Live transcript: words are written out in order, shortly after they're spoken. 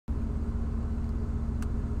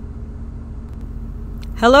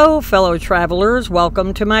Hello fellow travelers,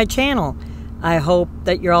 welcome to my channel. I hope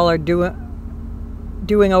that you all are doing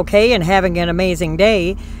okay and having an amazing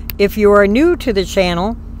day. If you are new to the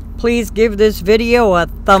channel, please give this video a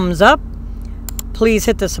thumbs up. Please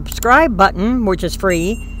hit the subscribe button, which is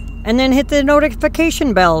free, and then hit the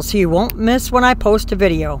notification bell so you won't miss when I post a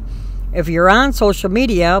video. If you're on social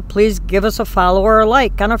media, please give us a follow or a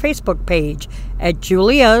like on our Facebook page at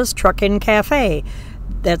Julia's Trucking Cafe.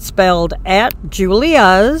 That's spelled at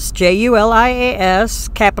Julia's, Julias,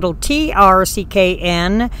 capital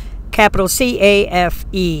TRCKN, capital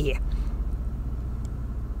CAFE.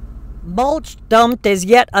 Mulch dumped as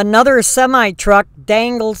yet another semi-truck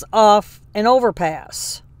dangles off an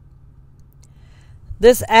overpass.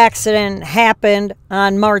 This accident happened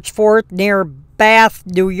on March 4th near Bath,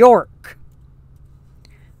 New York.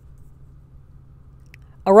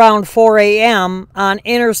 Around 4 a.m. on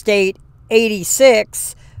Interstate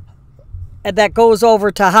 86 that goes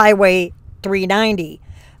over to Highway 390.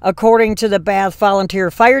 According to the Bath Volunteer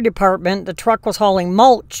Fire Department, the truck was hauling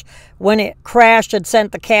mulch when it crashed and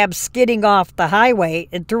sent the cab skidding off the highway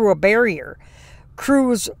and through a barrier.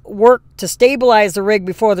 Crews worked to stabilize the rig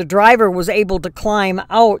before the driver was able to climb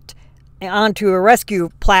out onto a rescue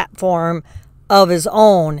platform of his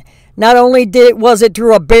own. Not only was it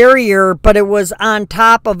through a barrier, but it was on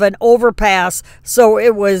top of an overpass, so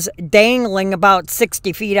it was dangling about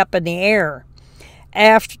 60 feet up in the air.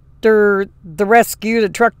 After the rescue, the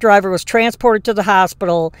truck driver was transported to the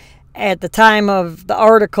hospital. At the time of the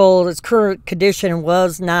article, his current condition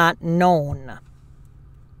was not known.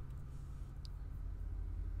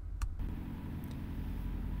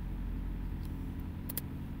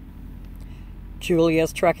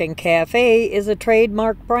 Julia's Trucking Cafe is a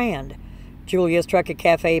trademark brand. Julia's Trucking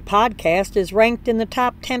Cafe podcast is ranked in the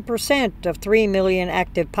top 10% of 3 million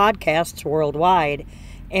active podcasts worldwide.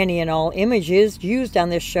 Any and all images used on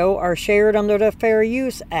this show are shared under the Fair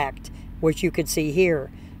Use Act, which you can see here.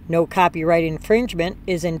 No copyright infringement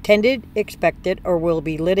is intended, expected, or will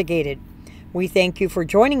be litigated. We thank you for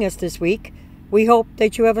joining us this week. We hope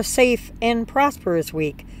that you have a safe and prosperous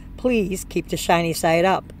week. Please keep the shiny side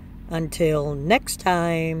up. Until next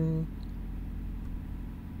time.